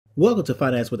Welcome to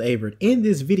Finance with Avery. In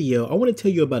this video, I want to tell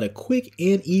you about a quick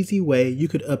and easy way you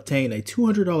could obtain a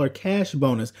 $200 cash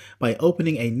bonus by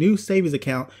opening a new savings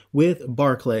account with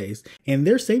Barclays. And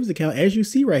their savings account, as you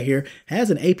see right here, has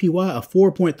an APY of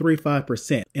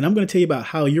 4.35%. And I'm going to tell you about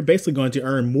how you're basically going to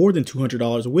earn more than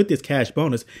 $200 with this cash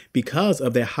bonus because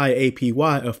of that high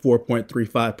APY of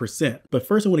 4.35%. But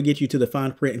first, I want to get you to the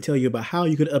fine print and tell you about how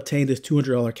you could obtain this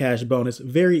 $200 cash bonus.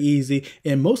 Very easy,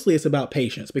 and mostly it's about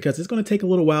patience because it's going to take a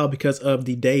little while because of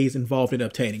the days involved in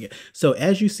obtaining it. So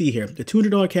as you see here, the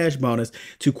 $200 cash bonus,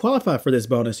 to qualify for this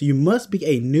bonus, you must be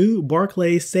a new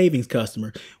Barclays savings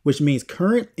customer, which means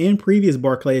current and previous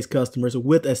Barclays customers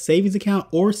with a savings account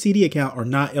or CD account are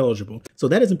not eligible. So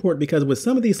that is important because with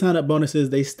some of these sign up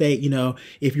bonuses, they state,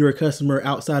 if you're a customer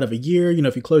outside of a year,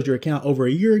 if you closed your account over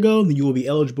a year ago, then you will be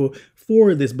eligible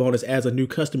for this bonus as a new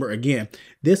customer again.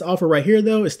 This offer right here,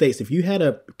 though, it states if you had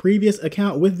a previous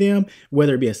account with them,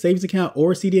 whether it be a savings account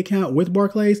or a CD account with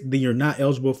Barclays, then you're not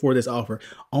eligible for this offer.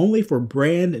 Only for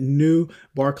brand new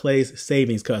Barclays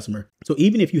savings customer. So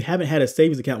even if you haven't had a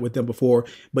savings account with them before,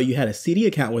 but you had a CD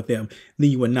account with them,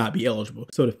 then you would not be eligible.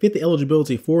 So to fit the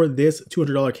eligibility for this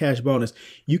 $200 cash bonus,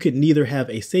 you could neither have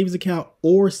a savings account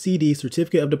or CD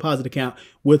certificate of deposit account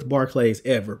with Barclays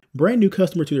ever. Brand new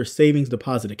customer to their savings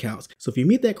deposit accounts. So if you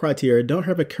meet that criteria, don't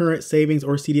have a current savings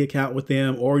or CD account with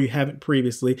them, or you haven't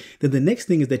previously, then the next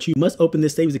thing is that you must open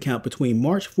this savings account between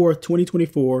March 4th,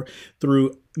 2024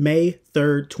 through May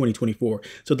 3rd, 2024.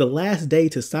 So the last day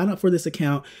to sign up for this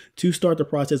account to start the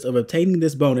process of obtaining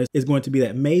this bonus is going to be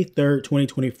that May 3rd,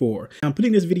 2024. I'm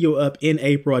putting this video up in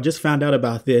April. I just found out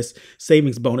about this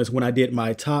savings bonus when I did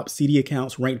my top CD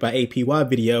accounts ranked by APY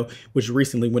video, which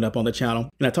recently went up on the channel.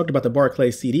 And I talked about the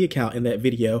Barclays CD account in that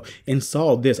video and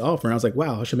saw this offer. And I was like,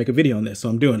 wow, I should make a video on this. So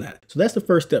I'm doing that. So that's the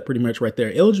first step pretty much right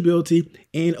there. Eligibility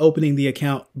and opening the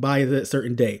account by that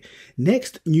certain date.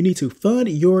 Next, you need to fund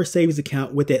your savings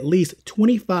account with at least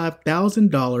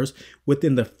 $25,000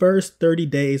 within the first 30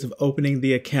 days of opening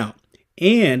the account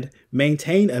and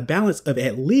maintain a balance of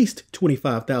at least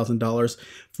 $25,000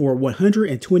 for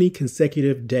 120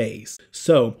 consecutive days.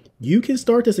 So you can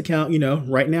start this account,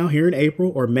 right now here in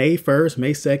April or May 1st,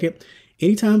 May 2nd,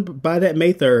 anytime by that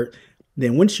May 3rd.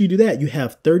 Then once you do that, you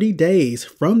have 30 days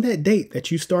from that date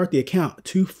that you start the account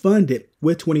to fund it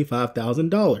with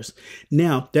 $25,000.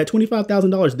 Now, that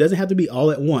 $25,000 doesn't have to be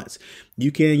all at once.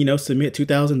 You can, submit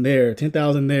 $2,000 there,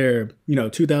 $10,000 there,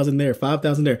 $2,000 there,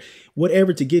 $5,000 there,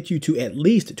 whatever to get you to at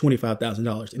least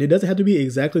 $25,000. And it doesn't have to be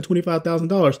exactly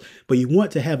 $25,000, but you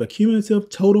want to have a cumulative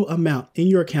total amount in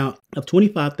your account of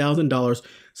 $25,000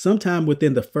 sometime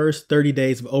within the first 30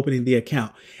 days of opening the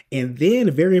account. And then,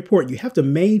 very important, you have to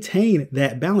maintain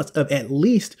that balance of at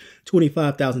least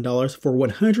 $25,000 for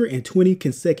 120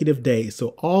 consecutive days. So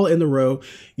all in the row,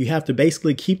 you have to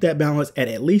basically keep that balance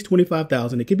at least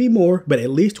 $25,000. It could be more, but at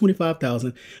least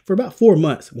 $25,000 for about 4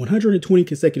 months, 120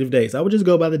 consecutive days. I would just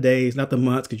go by the days, not the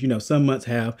months, because some months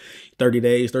have 30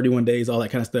 days, 31 days, all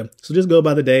that kind of stuff. So just go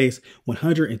by the days,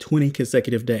 120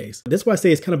 consecutive days. That's why I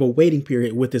say it's kind of a waiting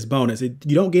period with this bonus. You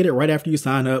don't get it right after you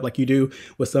sign up like you do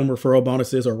with some referral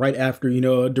bonuses, or right after,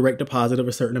 a direct deposit of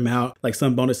a certain amount like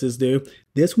some bonuses do.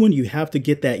 This one, you have to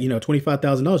get that,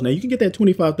 $25,000. Now you can get that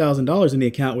 $25,000 in the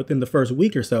account within the first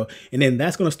week or so. And then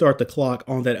that's going to start the clock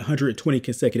on that 120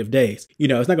 consecutive days. It's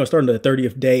not going to start on the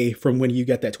 30th day from when you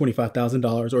got that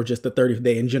 $25,000 or just the 30th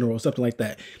day in general, something like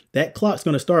that. That clock's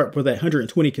going to start for that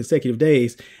 120 consecutive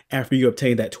days after you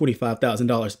obtain that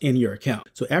 $25,000 in your account.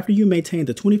 So after you maintain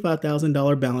the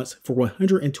 $25,000 balance for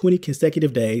 120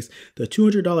 consecutive days, the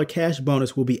 $200 cash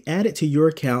bonus will be added to your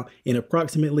account in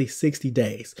approximately 60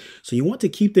 days. So you want to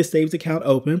keep this savings account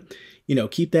open,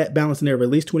 keep that balance in there of at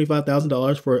least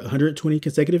 $25,000 for 120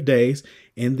 consecutive days.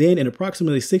 And then in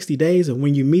approximately 60 days, and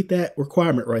when you meet that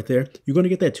requirement right there, you're going to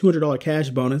get that $200 cash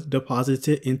bonus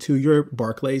deposited into your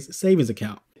Barclays savings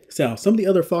account. So some of the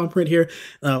other fine print here,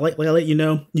 like I let you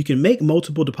know, you can make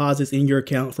multiple deposits in your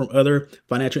account from other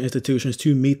financial institutions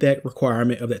to meet that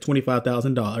requirement of that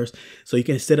 $25,000. So you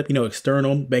can set up,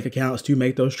 external bank accounts to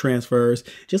make those transfers,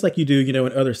 just like you do, in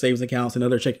other savings accounts and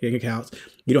other checking accounts.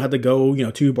 You don't have to go,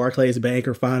 to Barclays Bank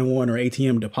or find one or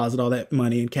ATM, deposit all that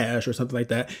money in cash or something like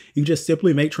that. You can just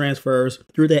simply make transfers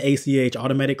through that ACH,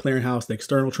 automatic clearinghouse, the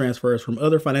external transfers from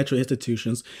other financial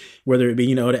institutions, whether it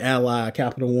be, to Ally,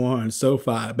 Capital One,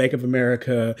 SoFi, Bank of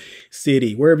America,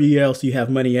 Citi, wherever else you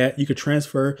have money at, you could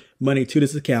transfer money to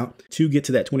this account to get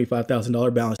to that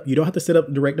 $25,000 balance. You don't have to set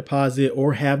up direct deposit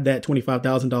or have that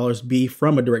 $25,000 be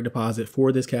from a direct deposit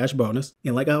for this cash bonus.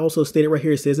 And like I also stated right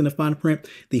here, it says in the fine print,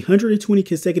 the 120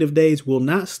 consecutive days will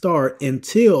not start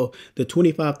until the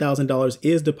 $25,000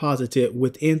 is deposited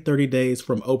within 30 days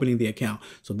from opening the account.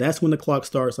 So that's when the clock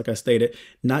starts, like I stated,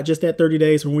 not just that 30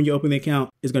 days from when you open the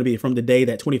account. It's going to be from the day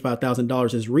that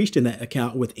 $25,000 is reached in that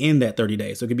account within that 30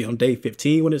 days. So it could be on day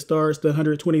 15 when it starts the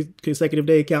 120 consecutive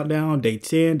day countdown, day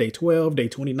 10, day 12, day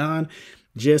 29,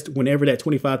 just whenever that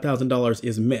 $25,000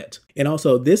 is met. And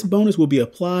also, this bonus will be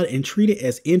applied and treated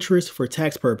as interest for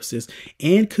tax purposes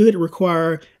and could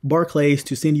require Barclays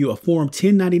to send you a Form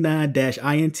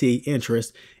 1099-INT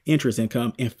interest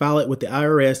income and file it with the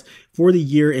IRS for the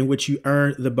year in which you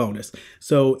earned the bonus.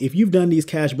 So if you've done these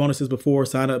cash bonuses before,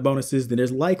 sign-up bonuses, then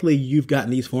there's likely you've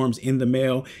gotten these forms in the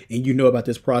mail and you know about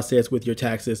this process with your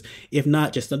taxes. If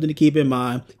not, just something to keep in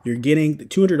mind. You're getting the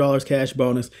 $200 cash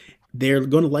bonus. They're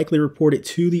going to likely report it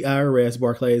to the IRS,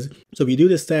 Barclays. So if you do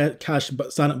this cash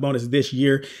sign-up bonus this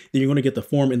year, then you're going to get the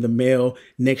form in the mail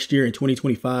next year in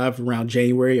 2025, around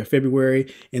January or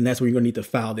February. And that's where you're going to need to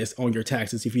file this on your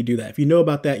taxes if you do that. If you know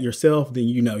about that yourself, then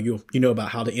you know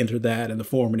about how to enter that and the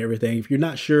form and everything. If you're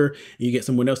not sure and you get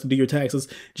someone else to do your taxes,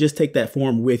 just take that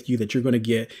form with you that you're going to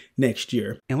get next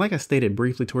year. And like I stated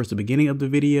briefly towards the beginning of the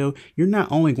video, you're not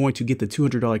only going to get the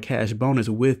 $200 cash bonus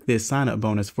with this sign-up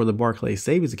bonus for the Barclays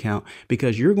savings account,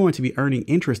 because you're going to be earning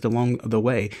interest along the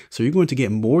way. So you're going to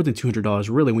get more than $200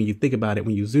 really when you think about it.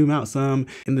 When you zoom out some,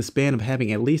 in the span of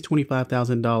having at least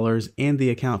 $25,000 in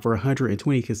the account for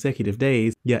 120 consecutive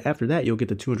days, yeah, after that, you'll get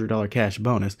the $200 cash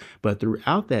bonus. But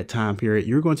throughout that time period,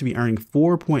 you're going to be earning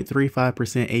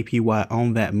 4.35% APY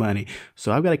on that money.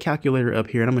 So I've got a calculator up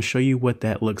here and I'm going to show you what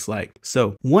that looks like.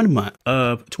 So 1 month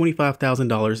of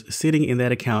 $25,000 sitting in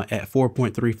that account at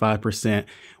 4.35%,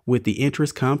 with the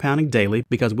interest compounding daily,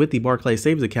 because with the Barclays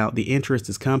savings account, the interest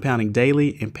is compounding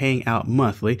daily and paying out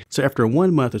monthly. So after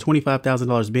 1 month of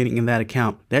 $25,000 being in that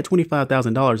account, that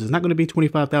 $25,000 is not going to be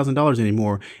 $25,000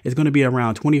 anymore. It's going to be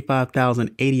around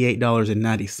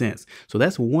 $25,088.90. So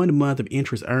that's 1 month of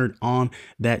interest earned on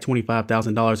that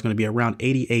 $25,000 is going to be around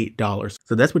 $88.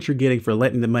 So that's what you're getting for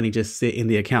letting the money just sit in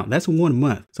the account. That's 1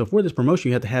 month. So for this promotion,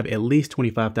 you have to have at least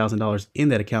 $25,000 in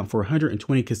that account for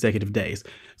 120 consecutive days.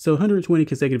 So 120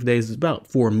 consecutive days is about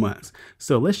 4 months.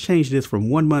 So let's change this from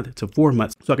 1 month to 4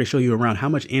 months so I can show you around how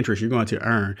much interest you're going to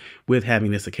earn with having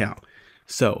this account.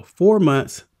 So 4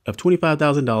 months of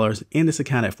 $25,000 in this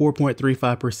account at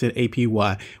 4.35%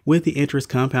 APY with the interest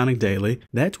compounding daily,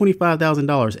 that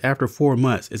 $25,000 after 4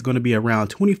 months is going to be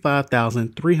around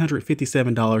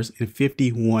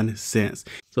 $25,357.51.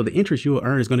 So the interest you will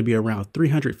earn is going to be around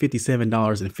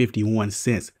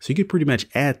 $357.51. So you could pretty much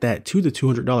add that to the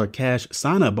 $200 cash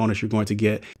sign-up bonus you're going to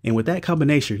get. And with that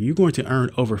combination, you're going to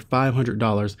earn over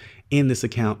 $500 in this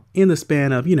account in the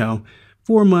span of,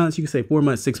 4 months. You can say 4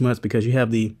 months, 6 months, because you have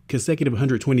the consecutive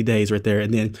 120 days right there.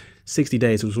 And then 60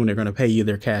 days is when they're going to pay you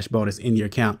their cash bonus in your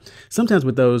account. Sometimes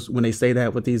with those, when they say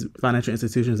that with these financial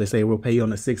institutions, they say we'll pay you on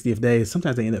the 60th day.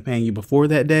 Sometimes they end up paying you before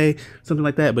that day, something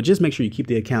like that. But just make sure you keep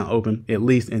the account open at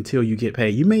least until you get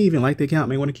paid. You may even like the account,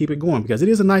 may want to keep it going because it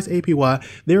is a nice APY.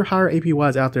 There are higher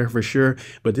APYs out there for sure,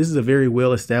 but this is a very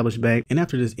well-established bank. And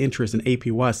after this interest and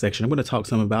APY section, I'm going to talk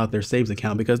some about their savings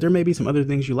account because there may be some other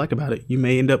things you like about it. You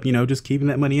may end up, just keeping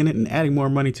that money in it and adding more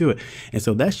money to it. And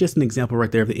so that's just an example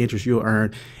right there of the interest you'll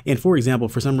earn. And for example,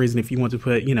 for some reason, if you want to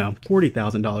put,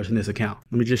 $40,000 in this account,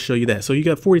 let me just show you that. So you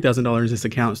got $40,000 in this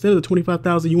account. Instead of the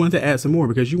 $25,000, you want to add some more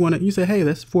because you say, hey,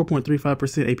 that's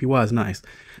 4.35% APY is nice.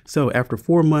 So after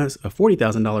 4 months of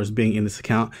 $40,000 being in this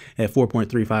account at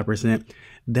 4.35%,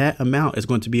 that amount is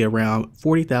going to be around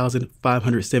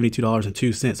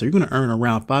 $40,572.02. So you're going to earn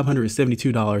around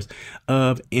 $572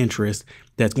 of interest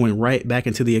that's going right back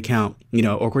into the account.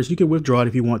 Of course, you can withdraw it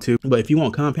if you want to, but if you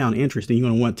want compound interest, then you're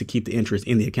going to want to keep the interest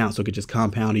in the account so it could just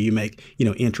compound and you make,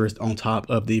 interest on top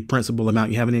of the principal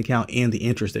amount you have in the account and the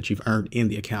interest that you've earned in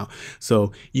the account.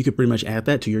 So you could pretty much add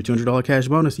that to your $200 cash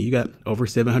bonus. And you got over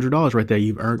 $700 right there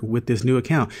you've earned with this new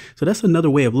account. So that's another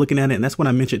way of looking at it. And that's what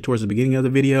I mentioned towards the beginning of the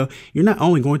video. You're not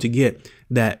only going to get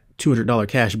that $200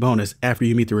 cash bonus after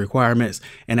you meet the requirements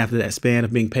and after that span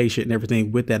of being patient and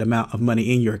everything with that amount of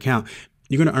money in your account,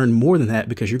 you're going to earn more than that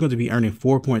because you're going to be earning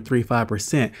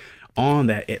 4.35% on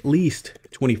that at least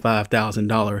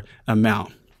 $25,000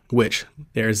 amount, which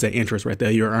there's the interest right there.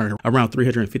 You're earning around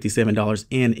 $357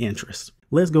 in interest.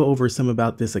 let's go over some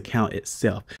about this account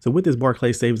itself. So with this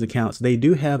Barclays savings accounts, they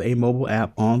do have a mobile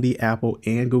app on the Apple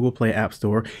and Google Play App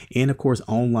Store. And of course,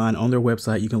 online on their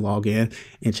website, you can log in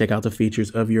and check out the features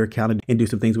of your account and do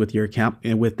some things with your account.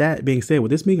 And with that being said,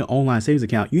 with this being an online savings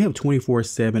account, you have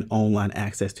 24/7 online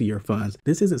access to your funds.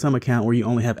 This isn't some account where you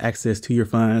only have access to your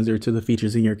funds or to the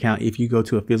features in your account if you go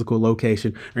to a physical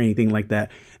location or anything like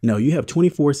that. No, you have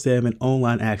 24/7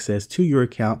 online access to your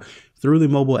account through the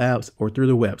mobile apps or through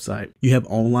the website. You have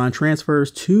online transfers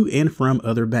to and from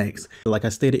other banks. Like I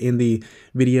stated in the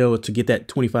video, to get that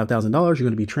 $25,000, you're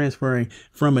going to be transferring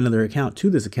from another account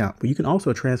to this account, but you can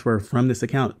also transfer from this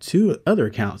account to other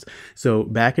accounts. So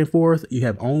back and forth, you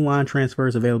have online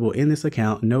transfers available in this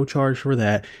account, no charge for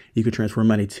that. You can transfer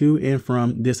money to and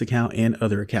from this account and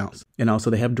other accounts. And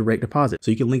also they have direct deposit. So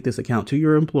you can link this account to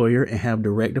your employer and have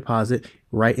direct deposit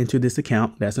right into this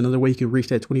account. That's another way you can reach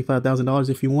that $25,000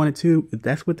 if you wanted to.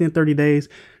 That's within 30 days.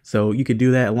 So you could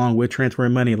do that along with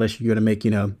transferring money, unless you're going to make,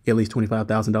 at least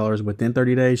 $25,000 within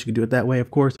 30 days. You can do it that way,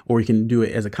 of course, or you can do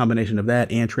it as a combination of that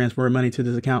and transfer money to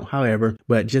this account. However,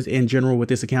 but just in general with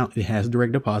this account, it has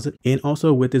direct deposit. And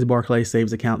also with this Barclays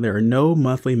savings account, there are no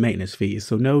monthly maintenance fees.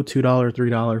 So no $2,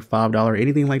 $3, $5,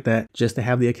 anything like that, just to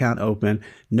have the account open,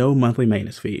 no monthly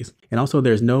maintenance fees. And also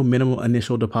there's no minimal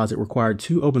initial deposit required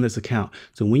to open this account.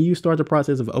 So when you start the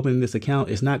process of opening this account,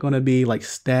 it's not going to be like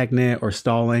stagnant or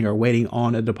stalling or waiting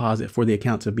on a deposit for the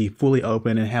account to be fully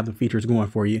open and have the features going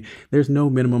for you. There's no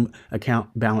minimum account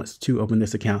balance to open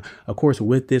this account. Of course,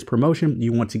 with this promotion,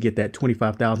 you want to get that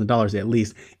 $25,000 at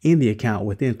least in the account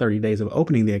within 30 days of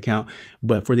opening the account.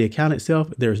 But for the account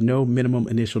itself, there's no minimum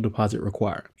initial deposit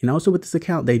required. And also with this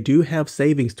account, they do have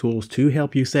savings tools to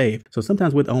help you save. So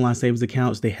sometimes with online savings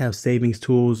accounts, they have savings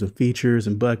tools and features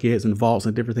and buckets and vaults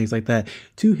and different things like that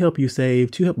to help you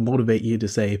save, to help motivate you to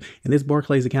save. And this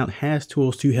Barclays account has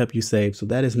tools to help you save. So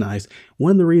that is nice.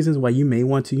 One of the reasons why you may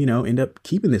want to, end up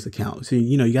keeping this account. So,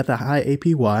 you got the high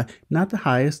APY, not the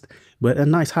highest, but a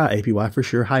nice high APY for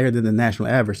sure, higher than the national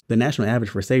average. The national average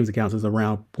for savings accounts is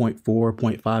around 0.4,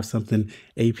 0.5 something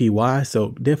APY.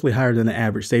 So definitely higher than the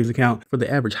average savings account. For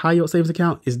the average high yield savings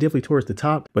account, it's definitely towards the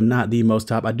top, but not the most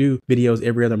top. I do videos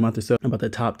every other month or so about the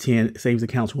top 10 savings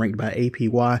accounts ranked by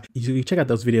APY. You can check out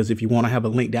those videos if you want. I have a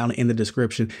link down in the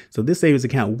description. So this savings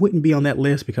account wouldn't be on that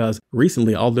list because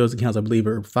recently all those accounts I believe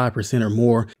are 5% or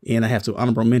more. And I have some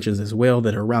honorable mentions as well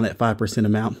that are around that 5%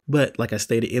 amount. But like I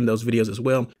stated in those videos as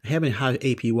well, having high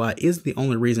APY is the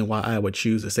only reason why I would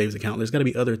choose a savings account. There's got to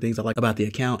be other things I like about the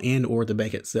account and or the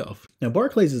bank itself. Now,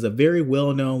 Barclays is a very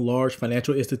well-known large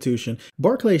financial institution.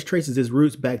 Barclays traces its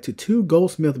roots back to two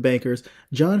Goldsmith bankers,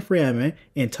 John Freeman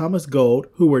and Thomas Gold,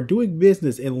 who were doing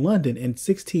business in London in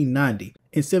 1690.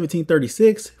 In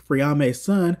 1736, Freeman's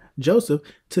son, Joseph,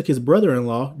 took his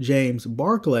brother-in-law, James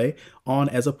Barclay, on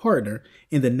as a partner,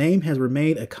 and the name has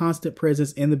remained a constant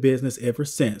presence in the business ever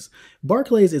since.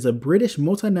 Barclays is a British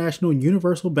multinational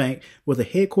universal bank with a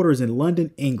headquarters in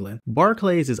London, England.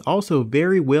 Barclays is also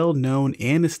very well known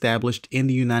and established in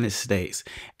the United States.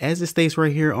 As it states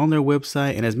right here on their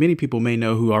website, and as many people may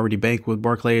know who already bank with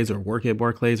Barclays or work at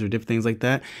Barclays or different things like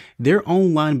that, their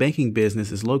online banking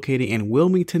business is located in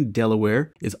Wilmington,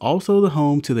 Delaware. It's also the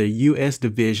home to the U.S.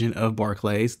 division of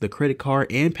Barclays, the credit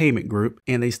card and payment group,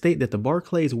 and they state that the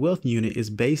Barclays Wealth Unit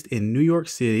is based in New York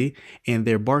City, and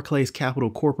their Barclays Capital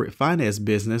corporate finance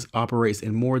business operates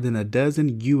in more than a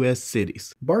dozen U.S.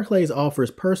 cities. Barclays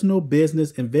offers personal,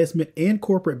 business, investment, and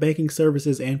corporate banking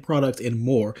services and products and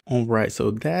more. All right, so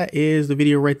that is the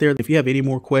video right there. If you have any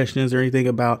more questions or anything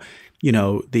about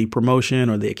the promotion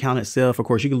or the account itself, of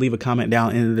course, you can leave a comment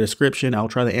down in the description. I'll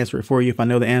try to answer it for you if I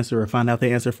know the answer or find out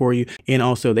the answer for you. And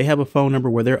also they have a phone number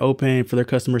where they're open for their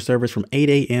customer service from 8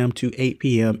 a.m. to 8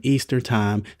 p.m. Eastern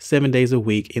time, 7 days a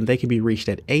week. And they can be reached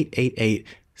at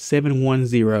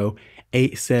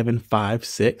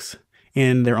 888-710-8756.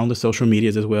 And they're on the social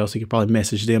medias as well. So you can probably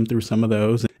message them through some of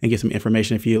those and get some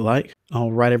information if you like.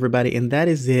 All right, everybody. And that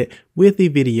is it with the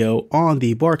video on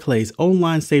the Barclays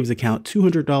online savings account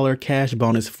 $200 cash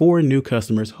bonus for new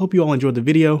customers. Hope you all enjoyed the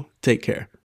video. Take care.